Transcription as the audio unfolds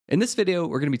In this video,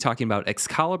 we're going to be talking about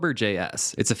Excalibur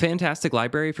JS. It's a fantastic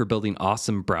library for building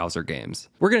awesome browser games.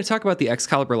 We're going to talk about the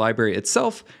Excalibur library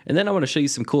itself, and then I want to show you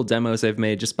some cool demos I've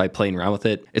made just by playing around with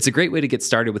it. It's a great way to get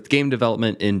started with game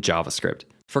development in JavaScript.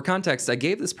 For context, I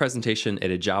gave this presentation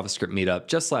at a JavaScript meetup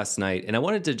just last night, and I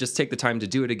wanted to just take the time to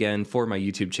do it again for my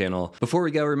YouTube channel. Before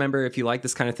we go, remember, if you like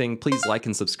this kind of thing, please like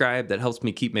and subscribe. That helps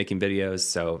me keep making videos,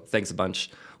 so thanks a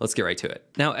bunch. Let's get right to it.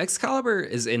 Now, Excalibur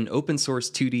is an open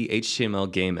source 2D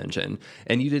HTML game engine,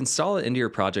 and you'd install it into your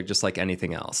project just like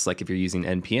anything else. Like if you're using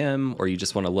NPM or you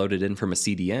just want to load it in from a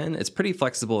CDN, it's pretty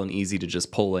flexible and easy to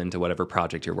just pull into whatever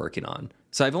project you're working on.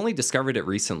 So I've only discovered it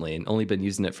recently and only been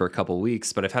using it for a couple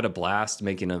weeks, but I've had a blast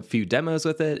making a few demos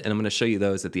with it, and I'm going to show you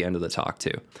those at the end of the talk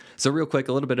too. So real quick,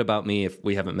 a little bit about me if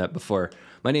we haven't met before.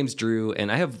 My name's Drew,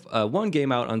 and I have one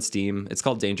game out on Steam. It's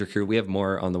called Danger Crew. We have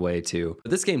more on the way too.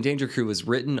 But this game, Danger Crew, was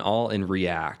written all in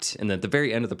React, and at the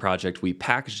very end of the project, we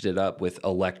packaged it up with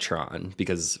Electron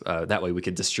because that way we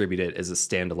could distribute it as a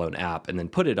standalone app and then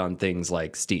put it on things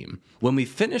like Steam. When we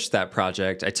finished that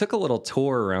project, I took a little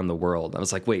tour around the world. I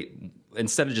was like, wait,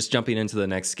 instead of just jumping into the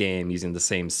next game using the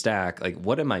same stack, like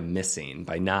what am I missing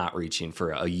by not reaching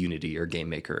for a Unity or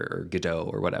GameMaker or Godot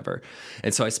or whatever?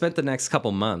 And so I spent the next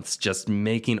couple months just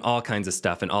making all kinds of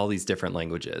stuff in all these different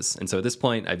languages. And so at this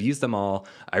point, I've used them all.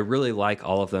 I really like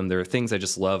all of them. There are things I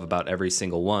just love about every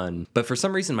single one. But for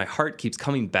some reason, my heart keeps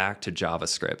coming back to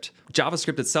JavaScript.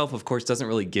 JavaScript itself, of course, doesn't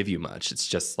really give you much. It's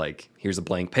just like, here's a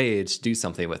blank page, do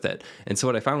something with it. And so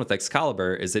what I found with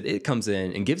Excalibur is that it comes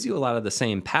in and gives you a lot of the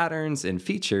same patterns and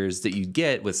features that you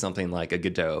get with something like a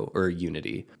Godot or a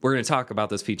Unity. We're going to talk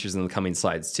about those features in the coming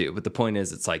slides too, but the point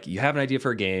is, it's like you have an idea for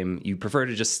a game, you prefer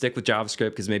to just stick with JavaScript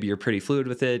because maybe you're pretty fluid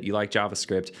with it, you like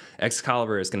JavaScript.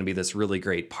 Excalibur is going to be this really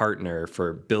great partner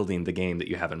for building the game that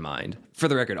you have in mind. For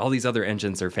the record, all these other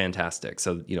engines are fantastic,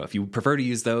 so if you prefer to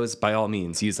use those, by all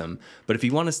means, use them. But if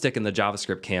you want to stick in the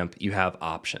JavaScript camp, you have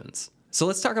options. So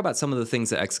let's talk about some of the things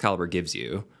that Excalibur gives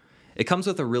you. It comes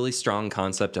with a really strong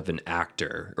concept of an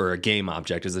actor, or a game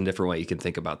object is a different way you can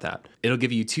think about that. It'll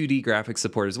give you 2D graphics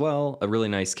support as well, a really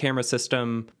nice camera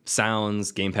system,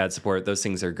 sounds, gamepad support, those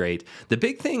things are great. The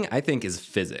big thing, I think, is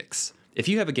physics. If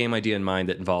you have a game idea in mind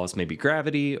that involves maybe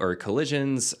gravity or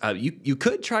collisions, you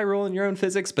could try rolling your own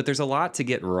physics, but there's a lot to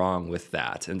get wrong with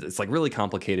that. And it's like really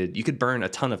complicated. You could burn a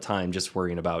ton of time just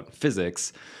worrying about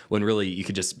physics when really you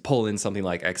could just pull in something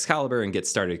like Excalibur and get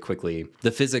started quickly.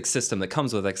 The physics system that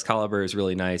comes with Excalibur is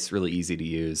really nice, really easy to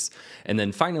use. And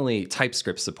then finally,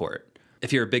 TypeScript support.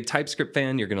 If you're a big TypeScript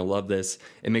fan, you're going to love this.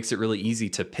 It makes it really easy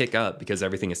to pick up because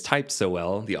everything is typed so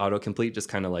well. The autocomplete just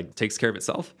kind of like takes care of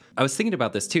itself. I was thinking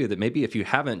about this too, that maybe if you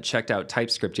haven't checked out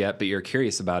TypeScript yet, but you're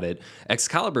curious about it,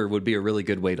 Excalibur would be a really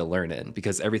good way to learn it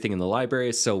because everything in the library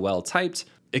is so well typed.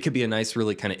 It could be a nice,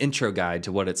 really kind of intro guide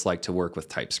to what it's like to work with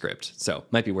TypeScript. So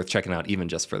might be worth checking out even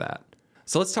just for that.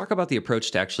 So let's talk about the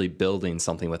approach to actually building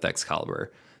something with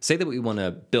Excalibur. Say that we want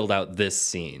to build out this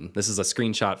scene. This is a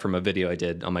screenshot from a video I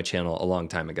did on my channel a long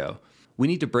time ago. We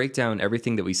need to break down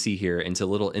everything that we see here into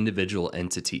little individual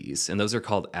entities, and those are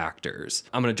called actors.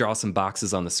 I'm going to draw some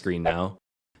boxes on the screen now.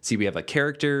 See, we have a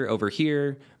character over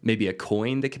here, maybe a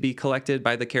coin that could be collected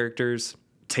by the characters.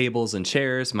 Tables and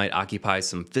chairs might occupy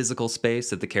some physical space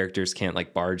that the characters can't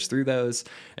like barge through those.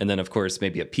 And then of course,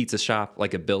 maybe a pizza shop,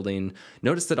 like a building.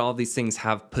 Notice that all of these things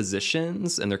have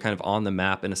positions and they're kind of on the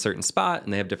map in a certain spot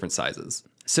and they have different sizes.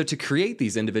 So to create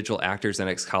these individual actors in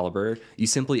Excalibur, you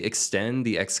simply extend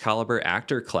the Excalibur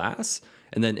actor class.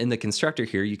 And then in the constructor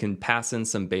here, you can pass in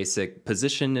some basic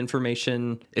position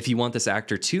information. If you want this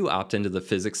actor to opt into the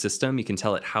physics system, you can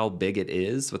tell it how big it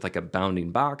is with like a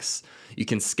bounding box. You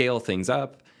can scale things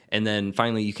up. And then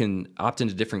finally, you can opt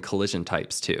into different collision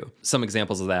types too. Some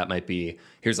examples of that might be,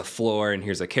 here's a floor and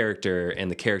here's a character,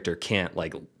 and the character can't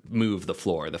like move the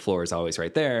floor. The floor is always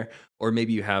right there. Or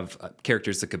maybe you have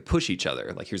characters that could push each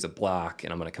other. Like here's a block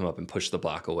and I'm gonna come up and push the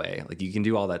block away. Like you can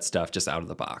do all that stuff just out of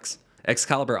the box.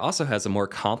 Excalibur also has a more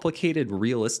complicated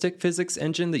realistic physics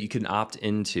engine that you can opt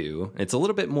into. It's a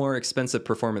little bit more expensive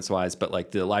performance-wise, but like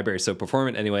the library is so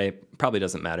performant anyway, probably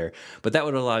doesn't matter. But that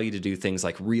would allow you to do things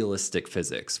like realistic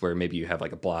physics, where maybe you have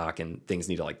like a block and things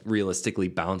need to like realistically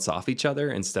bounce off each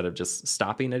other instead of just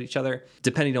stopping at each other.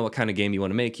 Depending on what kind of game you want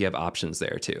to make, you have options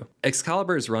there too.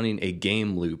 Excalibur is running a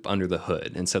game loop under the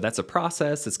hood, and so that's a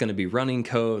process that's going to be running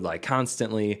code like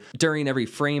constantly. During every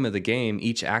frame of the game,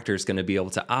 each actor is going to be able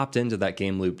to opt into into that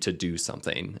game loop to do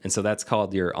something. And so that's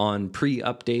called your on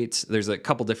pre-update. There's a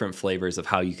couple different flavors of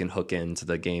how you can hook into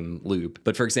the game loop.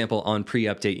 But for example, on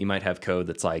pre-update, you might have code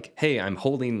that's like, hey, I'm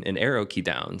holding an arrow key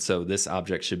down, so this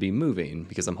object should be moving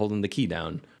because I'm holding the key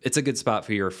down. It's a good spot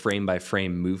for your frame by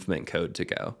frame movement code to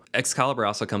go. Excalibur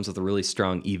also comes with a really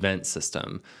strong event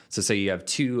system. So say you have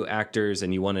two actors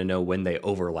and you want to know when they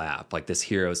overlap, like this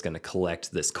hero is going to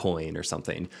collect this coin or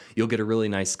something. You'll get a really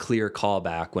nice clear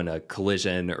callback when a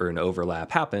collision or an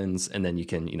overlap happens, and then you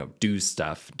can, do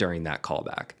stuff during that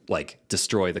callback, like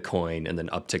destroy the coin and then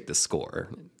uptick the score,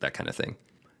 that kind of thing.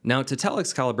 Now, to tell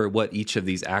Excalibur what each of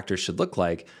these actors should look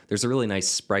like, there's a really nice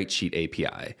Sprite Sheet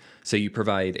API. So you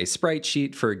provide a sprite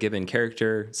sheet for a given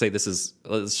character. Say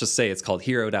let's just say it's called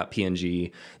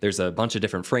hero.png. There's a bunch of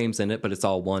different frames in it, but it's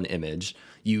all one image.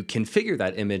 You configure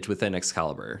that image within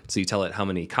Excalibur. So you tell it how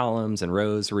many columns and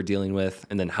rows we're dealing with,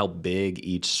 and then how big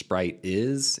each sprite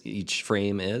is, each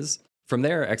frame is. From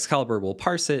there, Excalibur will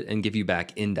parse it and give you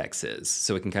back indexes.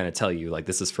 So it can kind of tell you, like,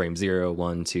 this is frame 0,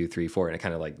 1, 2, 3, 4, and it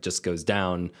kind of like just goes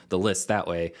down the list that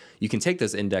way. You can take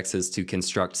those indexes to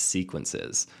construct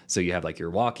sequences. So you have like your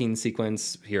walking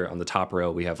sequence. Here on the top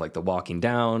row, we have like the walking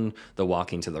down, the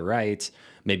walking to the right.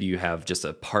 Maybe you have just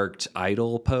a parked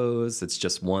idle pose. It's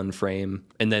just one frame.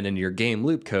 And then in your game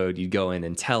loop code, you go in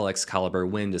and tell Excalibur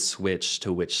when to switch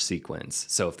to which sequence.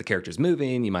 So if the character's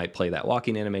moving, you might play that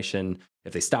walking animation.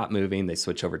 If they stop moving, they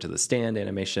switch over to the stand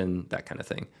animation, that kind of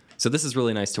thing. So this is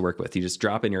really nice to work with. You just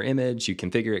drop in your image, you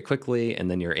configure it quickly,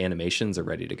 and then your animations are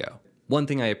ready to go. One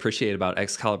thing I appreciate about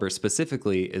Excalibur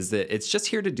specifically is that it's just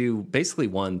here to do basically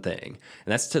one thing,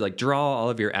 and that's to like draw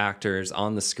all of your actors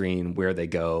on the screen where they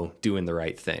go, doing the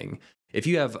right thing. If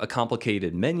you have a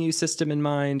complicated menu system in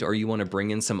mind, or you want to bring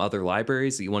in some other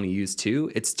libraries that you want to use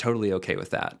too, it's totally okay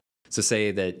with that. So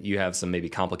say that you have some maybe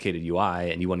complicated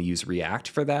UI and you want to use React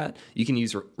for that, you can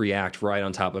use React right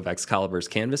on top of Excalibur's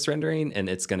canvas rendering, and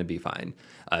it's going to be fine.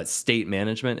 State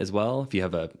management as well. If you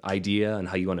have an idea on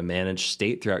how you want to manage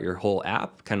state throughout your whole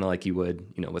app, kind of like you would,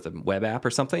 with a web app or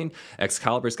something,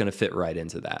 Excalibur is going to fit right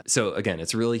into that. So again,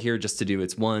 it's really here just to do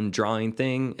its one drawing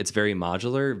thing. It's very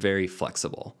modular, very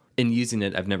flexible. In using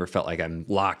it, I've never felt like I'm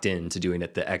locked into doing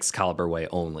it the Excalibur way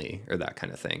only, or that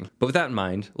kind of thing. But with that in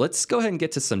mind, let's go ahead and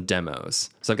get to some demos.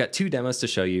 So I've got two demos to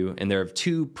show you, and they're of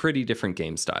two pretty different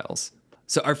game styles.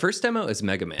 So our first demo is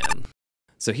Mega Man.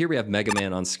 So here we have Mega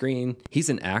Man on screen. He's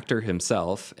an actor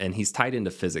himself, and he's tied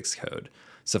into physics code.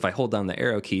 So if I hold down the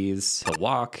arrow keys, he'll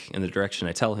walk in the direction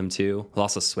I tell him to. He'll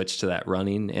also switch to that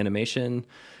running animation.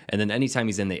 And then anytime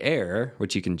he's in the air,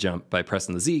 which you can jump by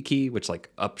pressing the Z key, which like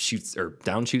up shoots or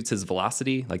down shoots his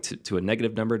velocity, like to a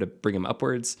negative number to bring him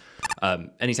upwards.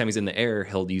 Anytime he's in the air,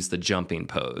 he'll use the jumping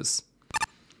pose.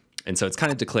 And so it's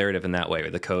kind of declarative in that way,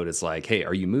 where the code is like, hey,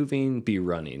 are you moving? Be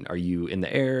running. Are you in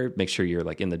the air? Make sure you're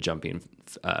like in the jumping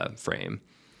frame.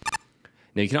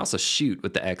 Now you can also shoot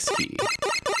with the X key.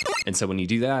 And so when you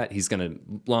do that, he's going to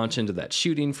launch into that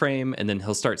shooting frame, and then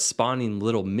he'll start spawning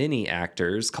little mini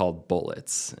actors called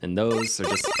bullets. And those are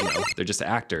just, they're just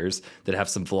actors that have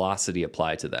some velocity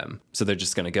applied to them. So they're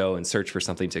just going to go and search for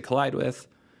something to collide with.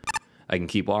 I can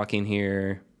keep walking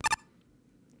here,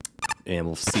 and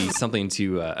we'll see something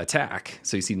to attack.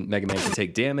 So you see Mega Man can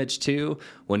take damage too.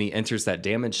 When he enters that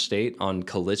damage state on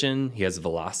collision, he has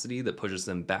velocity that pushes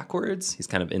him backwards. He's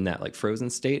kind of in that like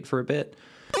frozen state for a bit.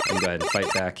 I'm going to go ahead and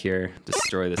fight back here,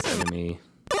 destroy this enemy.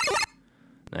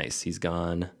 Nice, he's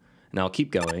gone. Now I'll keep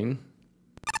going.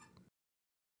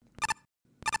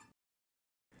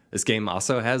 This game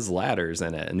also has ladders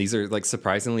in it, and these are like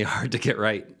surprisingly hard to get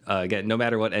right. Again, no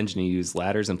matter what engine you use,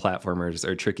 ladders and platformers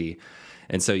are tricky.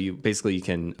 And so you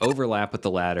can overlap with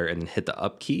the ladder and then hit the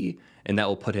up key, and that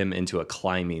will put him into a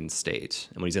climbing state.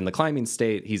 And when he's in the climbing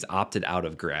state, he's opted out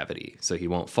of gravity. So he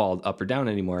won't fall up or down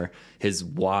anymore. His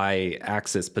Y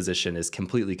axis position is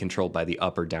completely controlled by the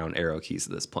up or down arrow keys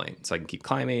at this point. So I can keep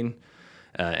climbing,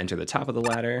 enter the top of the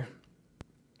ladder.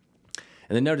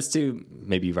 And then notice too,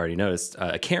 maybe you've already noticed,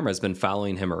 a camera's been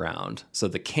following him around. So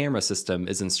the camera system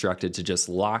is instructed to just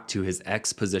lock to his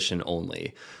X position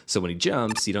only. So when he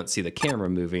jumps, you don't see the camera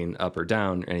moving up or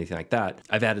down or anything like that.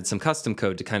 I've added some custom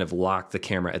code to kind of lock the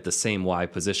camera at the same Y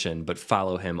position, but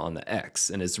follow him on the X.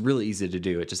 And it's really easy to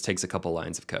do. It just takes a couple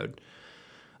lines of code.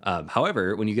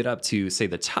 However, when you get up to, say,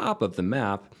 the top of the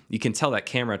map, you can tell that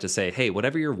camera to say, hey,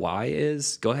 whatever your Y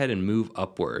is, go ahead and move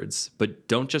upwards. But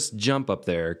don't just jump up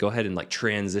there. Go ahead and like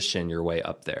transition your way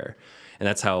up there. And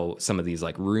that's how some of these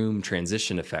like room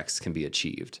transition effects can be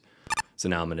achieved. So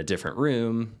now I'm in a different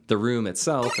room. The room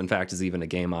itself, in fact, is even a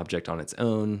game object on its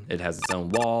own. It has its own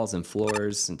walls and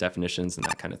floors and definitions and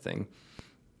that kind of thing.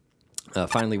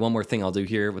 Finally, one more thing I'll do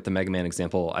here with the Mega Man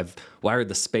example. I've wired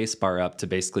the space bar up to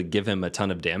basically give him a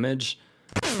ton of damage.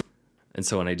 And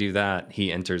so when I do that,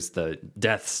 he enters the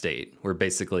death state, where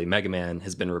basically Mega Man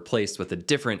has been replaced with a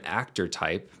different actor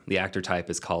type. The actor type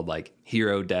is called like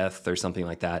hero death or something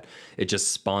like that. It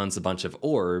just spawns a bunch of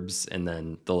orbs, and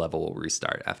then the level will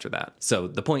restart after that. So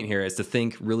the point here is to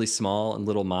think really small and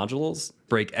little modules,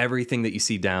 break everything that you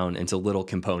see down into little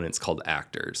components called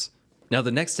actors. Now, the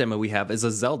next demo we have is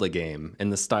a Zelda game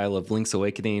in the style of Link's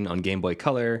Awakening on Game Boy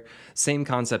Color. Same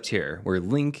concept here, where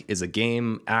Link is a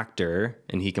game actor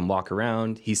and he can walk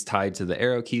around. He's tied to the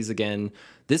arrow keys again.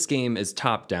 This game is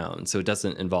top down, so it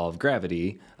doesn't involve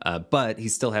gravity, but he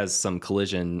still has some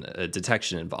collision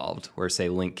detection involved, where say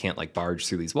Link can't like barge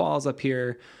through these walls up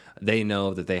here. They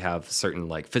know that they have certain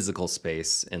like physical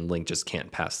space and Link just can't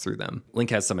pass through them. Link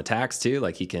has some attacks too,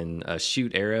 like he can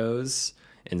shoot arrows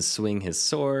and swing his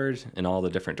sword in all the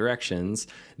different directions.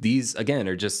 These, again,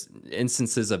 are just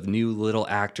instances of new little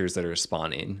actors that are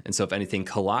spawning. And so if anything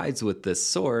collides with this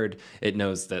sword, it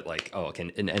knows that, like, oh,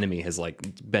 okay, an enemy has, like,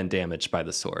 been damaged by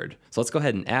the sword. So let's go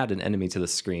ahead and add an enemy to the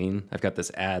screen. I've got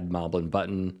this add moblin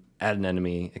button, add an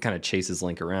enemy. It kind of chases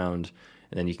Link around,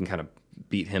 and then you can kind of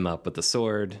beat him up with the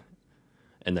sword,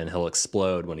 and then he'll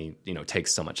explode when he,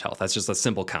 takes so much health. That's just a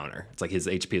simple counter. It's like his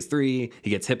HP is 3, he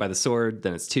gets hit by the sword,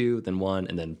 then it's 2, then 1,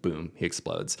 and then boom, he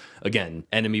explodes. Again,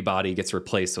 enemy body gets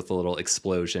replaced with a little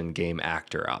explosion game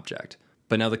actor object.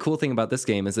 But now the cool thing about this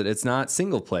game is that it's not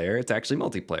single player, it's actually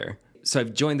multiplayer. So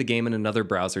I've joined the game in another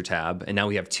browser tab, and now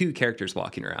we have 2 characters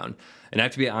walking around. And I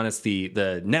have to be honest, the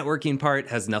networking part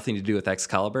has nothing to do with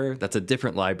Excalibur. That's a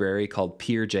different library called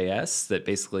JS that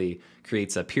basically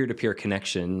creates a peer-to-peer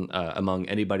connection among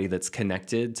anybody that's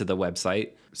connected to the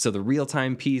website. So the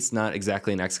real-time piece, not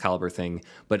exactly an Excalibur thing,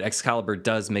 but Excalibur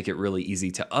does make it really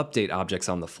easy to update objects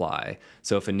on the fly.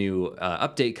 So if a new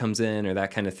update comes in or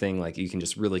that kind of thing, like you can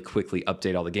just really quickly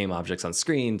update all the game objects on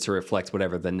screen to reflect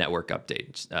whatever the network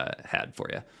update had for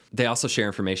you. They also share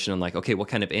information on like, okay, what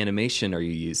kind of animation are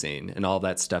you using? And all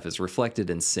that stuff is reflected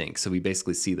in sync. So we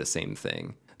basically see the same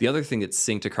thing. The other thing that's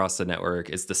synced across the network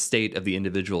is the state of the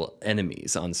individual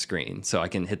enemies on screen. So I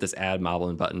can hit this add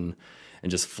moblin button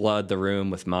and just flood the room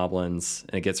with moblins,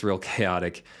 and it gets real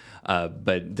chaotic.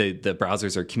 But the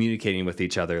browsers are communicating with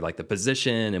each other, like the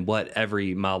position and what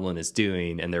every moblin is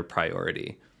doing and their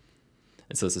priority.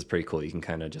 And so this is pretty cool. You can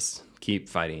kind of just keep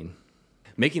fighting.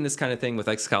 Making this kind of thing with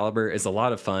Excalibur is a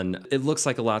lot of fun. It looks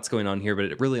like a lot's going on here, but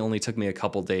it really only took me a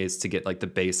couple days to get like the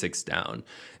basics down.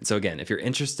 And so again, if you're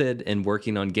interested in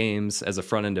working on games as a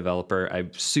front-end developer, I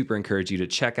super encourage you to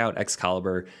check out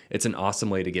Excalibur. It's an awesome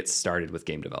way to get started with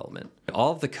game development.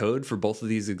 All of the code for both of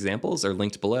these examples are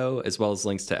linked below, as well as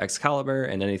links to Excalibur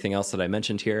and anything else that I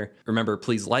mentioned here. Remember,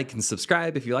 please like and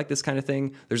subscribe if you like this kind of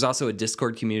thing. There's also a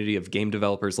Discord community of game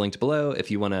developers linked below if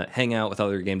you want to hang out with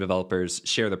other game developers,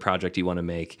 share the project you want to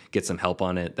make, get some help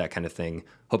on it, that kind of thing.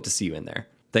 Hope to see you in there.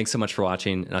 Thanks so much for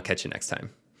watching, and I'll catch you next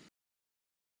time.